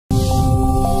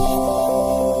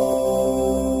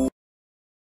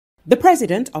The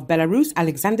president of Belarus,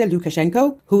 Alexander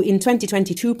Lukashenko, who in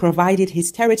 2022 provided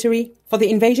his territory for the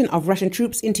invasion of Russian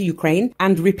troops into Ukraine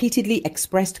and repeatedly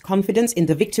expressed confidence in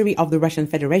the victory of the Russian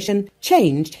Federation,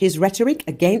 changed his rhetoric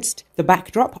against the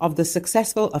backdrop of the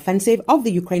successful offensive of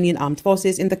the Ukrainian Armed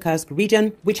Forces in the Kursk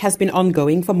region, which has been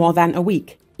ongoing for more than a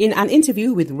week. In an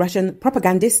interview with Russian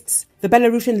propagandists, the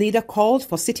Belarusian leader called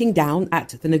for sitting down at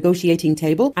the negotiating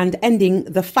table and ending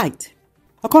the fight.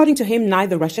 According to him,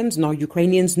 neither Russians nor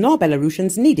Ukrainians nor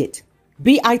Belarusians need it.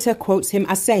 BelTA quotes him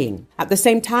as saying, at the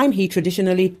same time he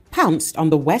traditionally pounced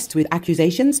on the West with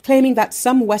accusations, claiming that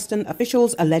some Western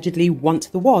officials allegedly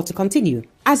want the war to continue.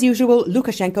 As usual,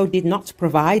 Lukashenko did not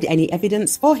provide any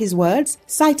evidence for his words,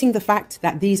 citing the fact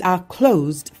that these are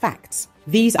closed facts.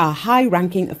 These are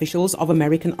high-ranking officials of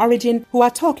American origin who are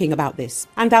talking about this,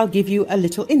 and I'll give you a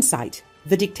little insight,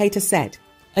 the dictator said.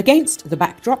 Against the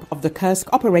backdrop of the Kursk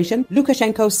operation,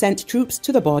 Lukashenko sent troops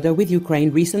to the border with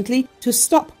Ukraine recently to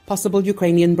stop possible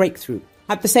Ukrainian breakthrough.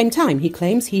 At the same time, he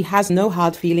claims he has no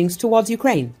hard feelings towards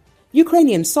Ukraine.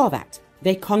 Ukrainians saw that.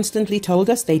 They constantly told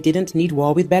us they didn't need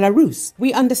war with Belarus.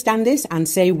 We understand this and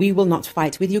say we will not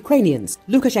fight with Ukrainians,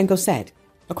 Lukashenko said.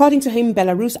 According to him,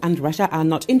 Belarus and Russia are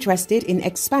not interested in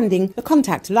expanding the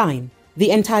contact line.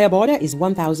 The entire border is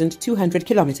 1,200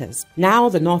 kilometers. Now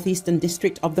the northeastern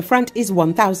district of the front is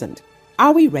 1,000.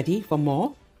 Are we ready for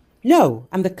more? No,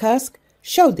 and the Kursk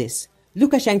showed this,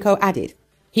 Lukashenko added.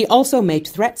 He also made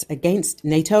threats against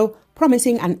NATO,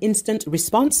 promising an instant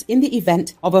response in the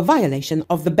event of a violation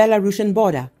of the Belarusian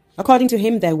border. According to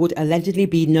him, there would allegedly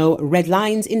be no red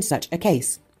lines in such a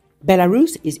case.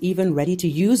 Belarus is even ready to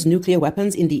use nuclear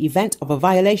weapons in the event of a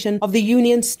violation of the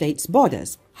Union states'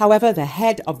 borders. However, the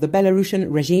head of the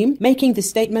Belarusian regime making this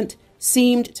statement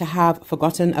seemed to have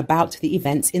forgotten about the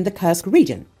events in the Kursk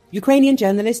region. Ukrainian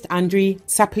journalist Andriy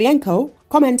Tsaplienko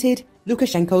commented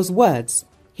Lukashenko's words.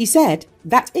 He said,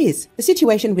 that is, the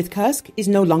situation with Kursk is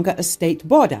no longer a state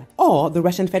border, or the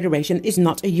Russian Federation is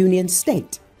not a union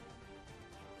state.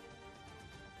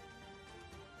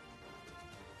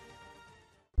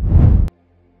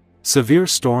 Severe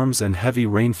storms and heavy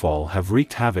rainfall have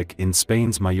wreaked havoc in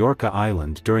Spain's Mallorca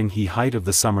island during the height of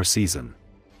the summer season.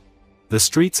 The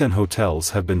streets and hotels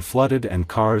have been flooded and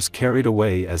cars carried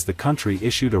away as the country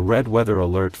issued a red weather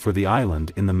alert for the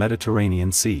island in the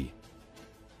Mediterranean Sea.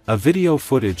 A video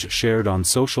footage shared on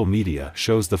social media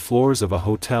shows the floors of a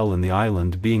hotel in the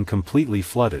island being completely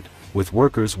flooded, with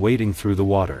workers wading through the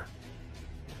water.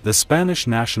 The Spanish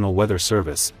National Weather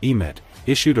Service, EMET,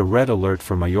 issued a red alert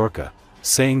for Mallorca,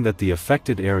 saying that the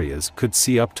affected areas could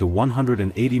see up to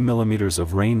 180 millimeters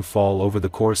of rain fall over the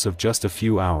course of just a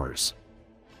few hours.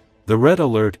 The red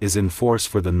alert is in force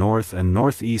for the north and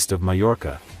northeast of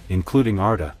Mallorca, including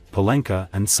Arta, Palenque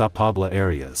and Sa Pobla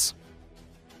areas.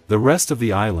 The rest of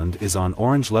the island is on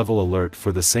orange level alert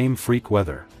for the same freak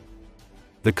weather.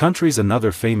 The country's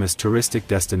another famous touristic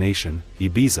destination,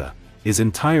 Ibiza, is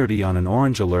entirely on an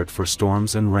orange alert for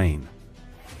storms and rain.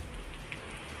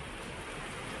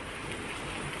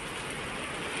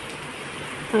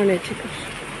 Hola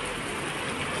chicos.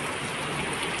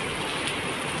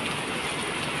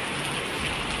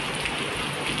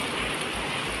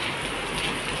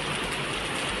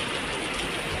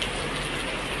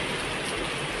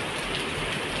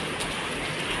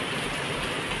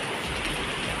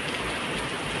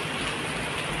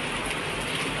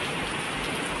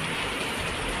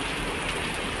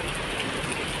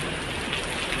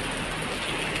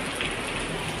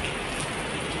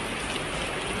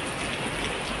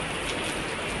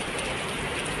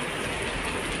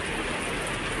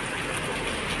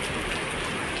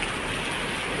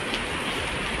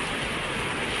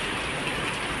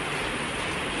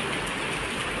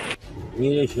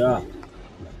 Mire ya,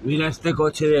 mira este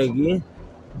coche de aquí,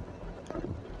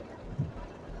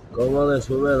 cómo le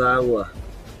sube el agua.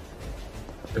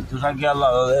 Esto es aquí al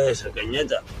lado de esa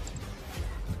cañeta.